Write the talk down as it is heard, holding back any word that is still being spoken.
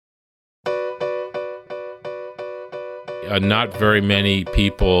not very many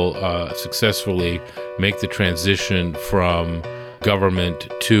people successfully make the transition from government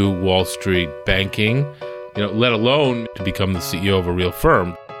to Wall Street banking, let alone to become the CEO of a real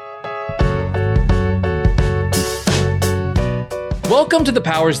firm. Welcome to the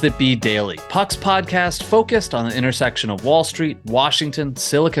Powers That Be Daily, Puck's podcast focused on the intersection of Wall Street, Washington,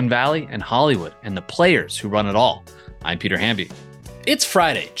 Silicon Valley, and Hollywood, and the players who run it all. I'm Peter Hamby. It's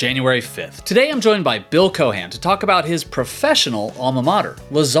Friday, January 5th. Today I'm joined by Bill Cohan to talk about his professional alma mater,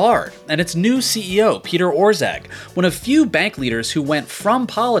 Lazard, and its new CEO, Peter Orszag, one of few bank leaders who went from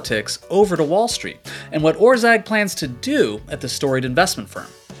politics over to Wall Street, and what Orszag plans to do at the storied investment firm.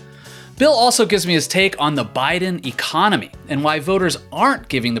 Bill also gives me his take on the Biden economy and why voters aren't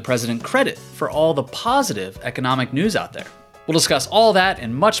giving the president credit for all the positive economic news out there. We'll discuss all that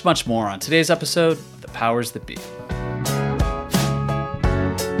and much, much more on today's episode of The Powers That Be.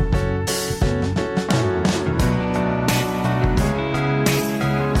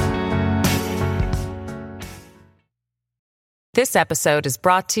 This episode is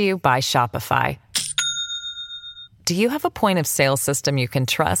brought to you by Shopify. Do you have a point of sale system you can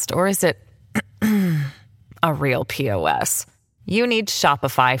trust, or is it a real POS? You need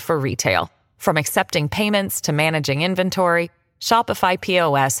Shopify for retail. From accepting payments to managing inventory, Shopify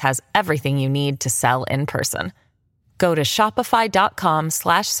POS has everything you need to sell in person. Go to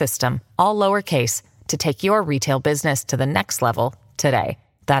shopify.com/system, all lowercase, to take your retail business to the next level today.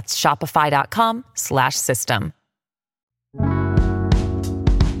 That's shopify.com/system.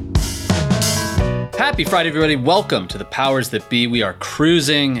 Happy Friday, everybody. Welcome to the Powers That Be. We are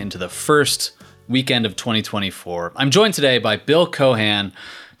cruising into the first weekend of 2024. I'm joined today by Bill Cohan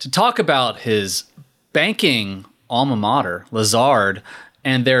to talk about his banking alma mater, Lazard,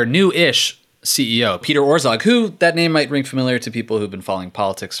 and their new-ish CEO, Peter Orszag, who that name might ring familiar to people who've been following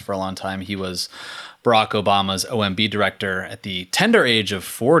politics for a long time. He was Barack Obama's OMB director at the tender age of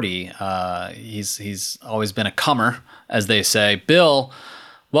 40. He's always been a comer, as they say. Bill,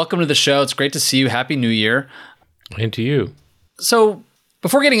 welcome to the show. It's great to see you. Happy New Year. And to you. So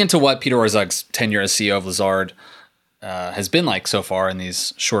before getting into what Peter Orszag's tenure as CEO of Lazard has been like so far in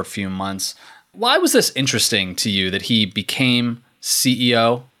these short few months, why was this interesting to you that he became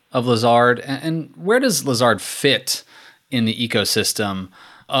CEO of Lazard? And where does Lazard fit in the ecosystem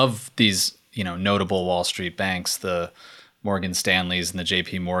of these, notable Wall Street banks, the Morgan Stanleys and the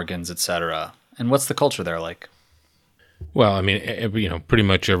JP Morgans, et cetera? And what's the culture there like? Well, I mean, pretty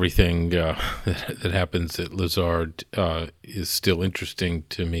much everything that happens at Lazard is still interesting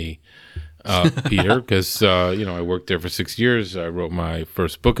to me, Peter, because, I worked there for 6 years. I wrote my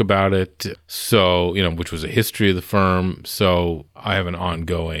first book about it, so, which was a history of the firm. So I have an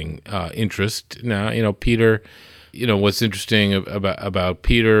ongoing interest. Now, Peter, what's interesting about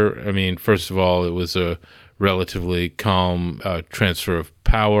Peter, I mean, first of all, it was a relatively calm transfer of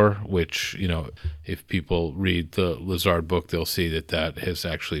power, which, if people read the Lazard book, they'll see that has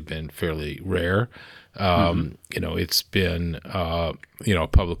actually been fairly rare. It's been, a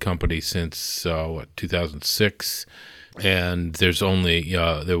public company since, 2006. And there's only,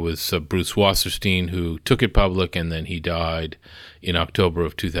 there was Bruce Wasserstein who took it public, and then he died in October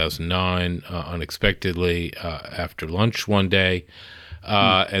of 2009, unexpectedly, after lunch one day.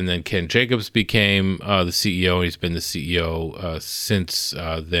 And then Ken Jacobs became the CEO. He's been the CEO since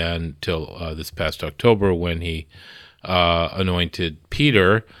then till this past October when he anointed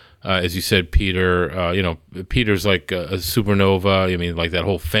Peter. As you said, Peter, Peter's like a supernova. I mean, like that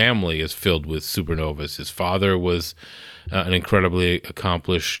whole family is filled with supernovas. His father was an incredibly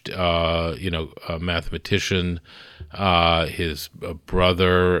accomplished, mathematician. His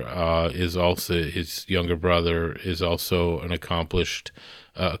brother his younger brother is also an accomplished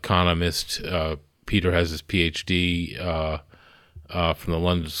economist. Peter has his PhD from the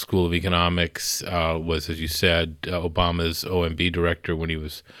London School of Economics, was, as you said, Obama's OMB director when he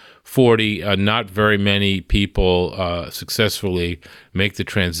was 40. Not very many people successfully make the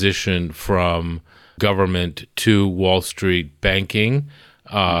transition from government to Wall Street banking.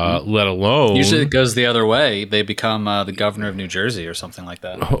 Let alone... Usually it goes the other way. They become the governor of New Jersey or something like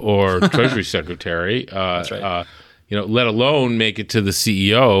that. Or Treasury Secretary. That's right. Let alone make it to the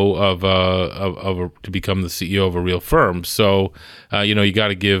CEO to become the CEO of a real firm. So, you got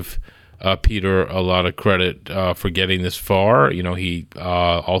to give Peter a lot of credit for getting this far. He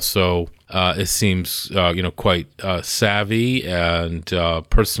also, it seems, quite savvy and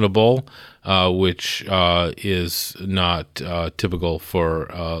personable, which is not typical for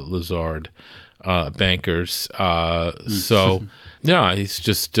Lazard bankers. So, yeah, he's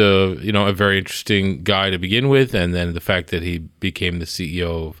just, a very interesting guy to begin with. And then the fact that he became the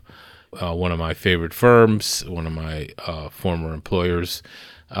CEO of, one of my favorite firms, one of my former employers.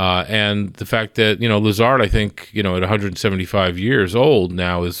 And the fact that, Lazard, I think, at 175 years old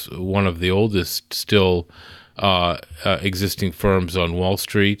now, is one of the oldest still existing firms on Wall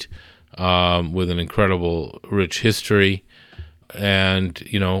Street, with an incredible rich history. And,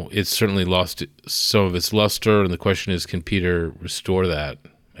 it's certainly lost some of its luster. And the question is, can Peter restore that?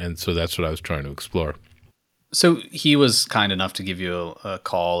 And so that's what I was trying to explore. So he was kind enough to give you a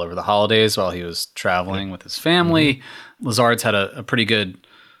call over the holidays while he was traveling with his family. Mm-hmm. Lazard's had a pretty good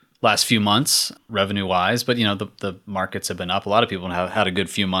last few months revenue-wise, but the markets have been up. A lot of people have had a good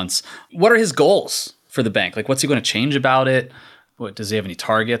few months. What are his goals for the bank? Like, what's he going to change about it? Does he have any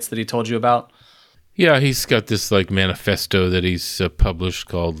targets that he told you about? Yeah, he's got this manifesto that he's published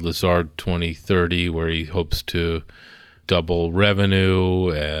called Lazard 2030, where he hopes to double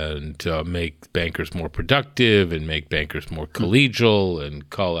revenue and make bankers more productive and make bankers more collegial and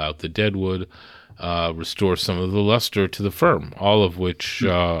call out the deadwood, restore some of the luster to the firm, all of which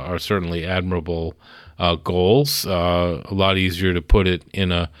are certainly admirable goals. A lot easier to put it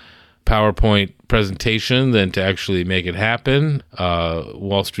in a PowerPoint presentation than to actually make it happen.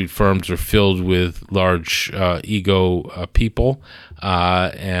 Wall Street firms are filled with large ego people,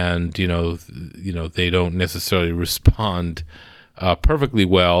 and they don't necessarily respond perfectly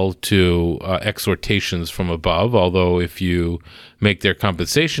well to exhortations from above. Although if you make their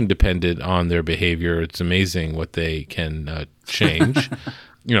compensation dependent on their behavior, it's amazing what they can change.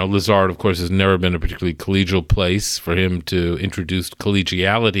 Lazard, of course, has never been a particularly collegial place. For him to introduce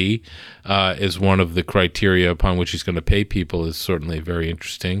collegiality as one of the criteria upon which he's going to pay people is certainly very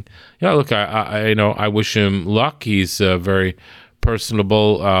interesting. Look, I wish him luck. He's very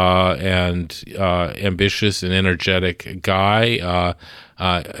personable and ambitious and energetic guy.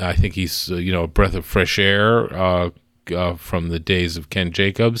 I think he's a breath of fresh air from the days of Ken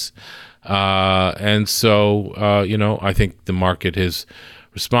Jacobs, and so I think the market has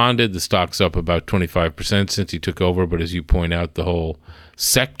responded. The stock's up about 25% since he took over, but as you point out, the whole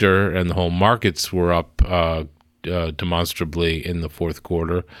sector and the whole markets were up demonstrably in the fourth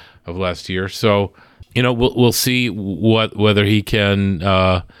quarter of last year. So, we'll see whether he can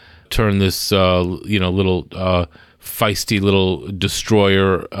turn this little feisty little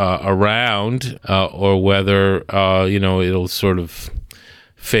destroyer around, or whether it'll sort of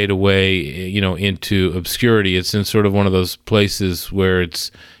fade away, into obscurity. It's in sort of one of those places where it's,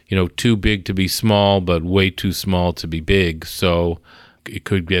 too big to be small, but way too small to be big. So it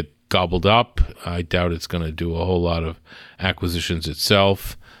could get gobbled up. I doubt it's going to do a whole lot of acquisitions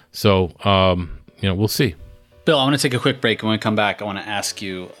itself. So, we'll see. Bill, I want to take a quick break. And when we come back, I want to ask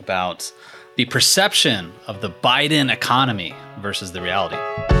you about the perception of the Biden economy versus the reality.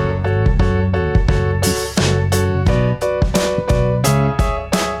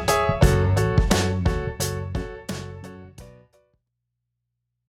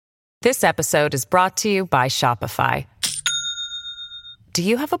 This episode is brought to you by Shopify. Do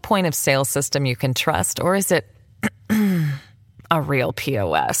you have a point of sale system you can trust, or is it a real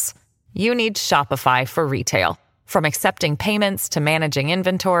POS? You need Shopify for retail. From accepting payments to managing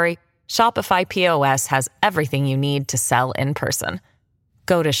inventory, Shopify POS has everything you need to sell in person.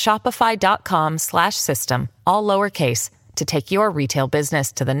 Go to shopify.com/system, all lowercase, to take your retail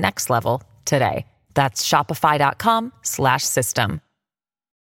business to the next level today. That's shopify.com/system.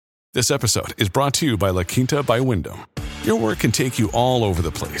 This episode is brought to you by La Quinta by Wyndham. Your work can take you all over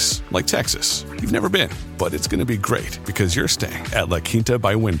the place, like Texas. You've never been, but it's going to be great because you're staying at La Quinta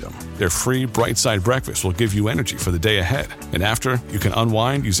by Wyndham. Their free Bright Side breakfast will give you energy for the day ahead. And after, you can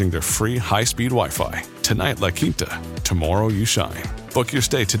unwind using their free high-speed Wi-Fi. Tonight, La Quinta. Tomorrow, you shine. Book your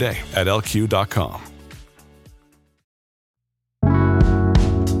stay today at lq.com.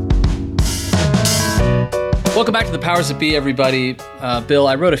 Welcome back to the Powers That Be, everybody. Bill,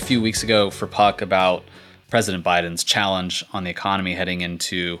 I wrote a few weeks ago for Puck about President Biden's challenge on the economy heading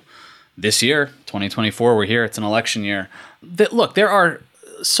into this year, 2024. We're here. It's an election year. Look, there are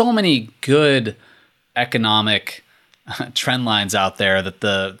so many good economic trend lines out there that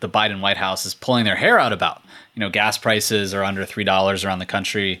the Biden White House is pulling their hair out about. Gas prices are under $3 around the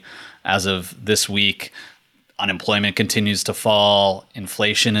country as of this week. Unemployment continues to fall.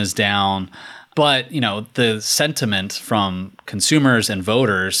 Inflation is down. But, the sentiment from consumers and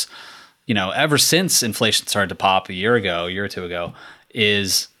voters, ever since inflation started to pop a year or two ago,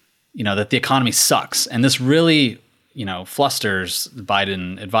 is, that the economy sucks. And this really, flusters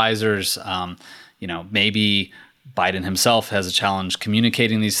Biden advisors. Maybe Biden himself has a challenge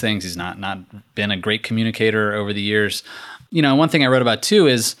communicating these things. He's not been a great communicator over the years. One thing I wrote about too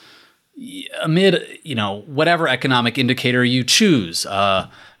is amid, whatever economic indicator you choose,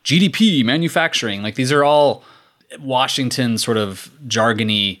 GDP, manufacturing. Like these are all Washington sort of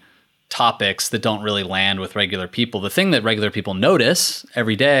jargony topics that don't really land with regular people. The thing that regular people notice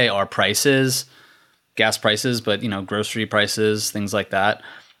every day are prices, gas prices, but grocery prices, things like that.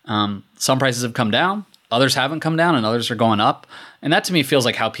 Some prices have come down, others haven't come down, and others are going up. And that to me feels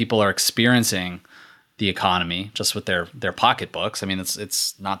like how people are experiencing the economy just with their pocketbooks. I mean,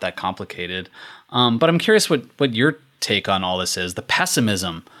 it's not that complicated. But I'm curious what your take on all this is, the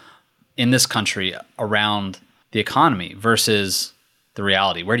pessimism in this country around the economy versus the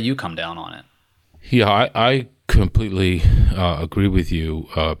reality. Where do you come down on it? Yeah, I completely agree with you,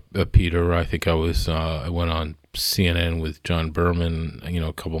 Peter. I think I went on CNN with John Berman,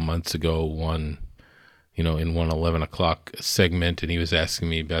 a couple months ago, in one 11 o'clock segment, and he was asking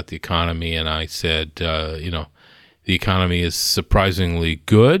me about the economy, and I said, the economy is surprisingly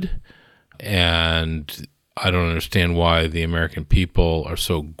good, and I don't understand why the American people are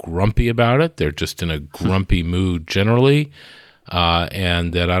so grumpy about it. They're just in a grumpy mood generally,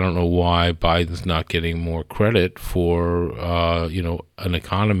 and that I don't know why Biden's not getting more credit for, an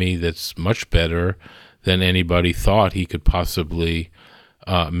economy that's much better than anybody thought he could possibly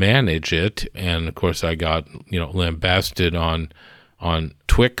manage it. And of course, I got lambasted on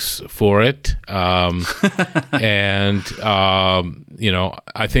Twix for it, and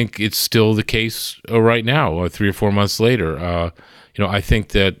I think it's still the case right now, 3 or 4 months later. I think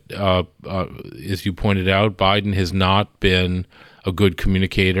that as you pointed out, Biden has not been a good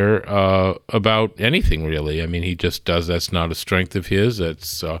communicator about anything really. I mean, he just does. That's not a strength of his.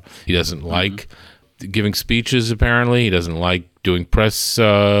 That's he doesn't like giving speeches. Apparently, he doesn't like doing press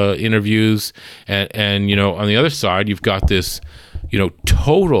interviews, and on the other side, you've got this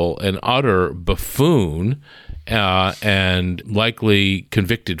total and utter buffoon and likely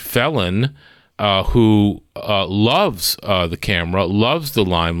convicted felon who loves the camera, loves the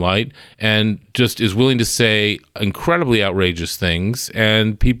limelight, and just is willing to say incredibly outrageous things.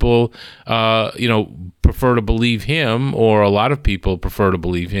 And people, prefer to believe him, or a lot of people prefer to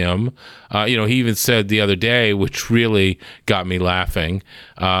believe him. He even said the other day, which really got me laughing,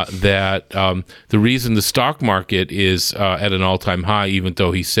 that the reason the stock market is at an all-time high, even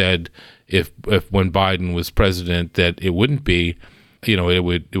though he said if when Biden was president that it wouldn't be,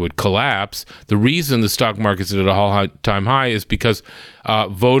 it would collapse. The reason the stock market's at an all-time high is because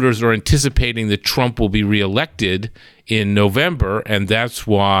voters are anticipating that Trump will be reelected in November, and that's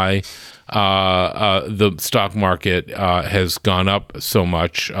why the stock market has gone up so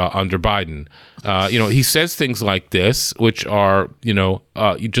much under Biden. He says things like this, which are,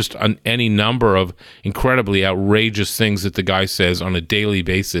 just on any number of incredibly outrageous things that the guy says on a daily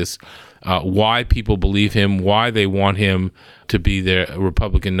basis. Why people believe him, why they want him to be their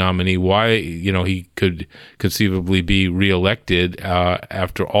Republican nominee, why he could conceivably be reelected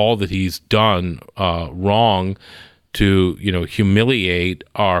after all that he's done wrong to humiliate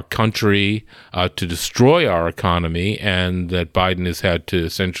our country, to destroy our economy, and that Biden has had to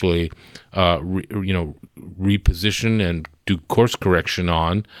essentially reposition and do course correction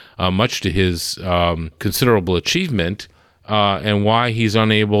on, much to his considerable achievement. And why he's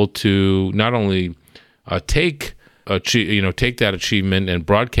unable to not only take that achievement and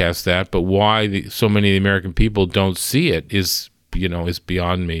broadcast that, but why so many of the American people don't see it is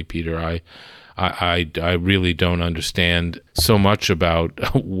beyond me, Peter. I really don't understand so much about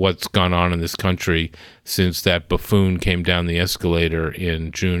what's gone on in this country since that buffoon came down the escalator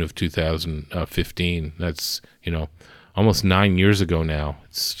in June of 2015. That's almost 9 years ago now.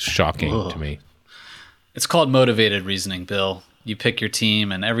 It's shocking to me. It's called motivated reasoning, Bill. You pick your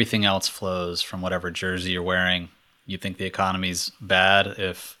team and everything else flows from whatever jersey you're wearing. You think the economy's bad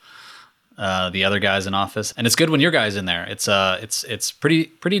if the other guy's in office, and it's good when your guy's in there. It's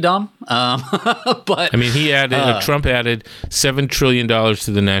pretty dumb. But I mean, Trump added $7 trillion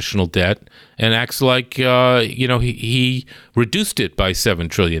to the national debt and acts like he reduced it by $7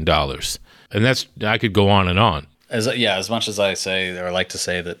 trillion, and I could go on and on. As much as I say or like to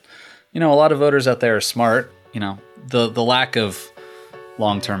say that. A lot of voters out there are smart. The lack of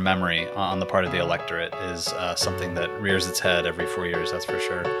long-term memory on the part of the electorate is something that rears its head every 4 years, that's for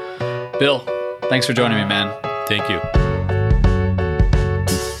sure. Bill, thanks for joining me, man. Thank you.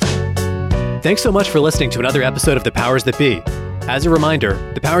 Thanks so much for listening to another episode of The Powers That Be. As a reminder,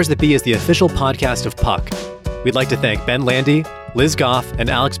 The Powers That Be is the official podcast of Puck. We'd like to thank Ben Landy, Liz Goff, and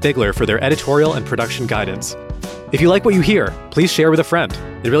Alex Bigler for their editorial and production guidance. If you like what you hear, please share with a friend.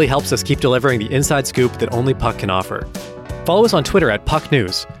 It really helps us keep delivering the inside scoop that only Puck can offer. Follow us on Twitter at Puck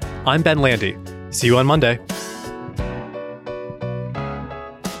News. I'm Ben Landy. See you on Monday.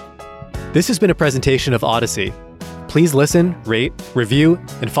 This has been a presentation of Odyssey. Please listen, rate, review,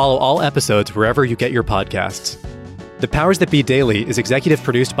 and follow all episodes wherever you get your podcasts. The Powers That Be Daily is executive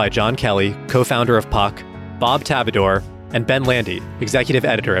produced by John Kelly, co-founder of Puck, Bob Tabador, and Ben Landy, executive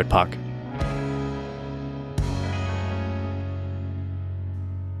editor at Puck.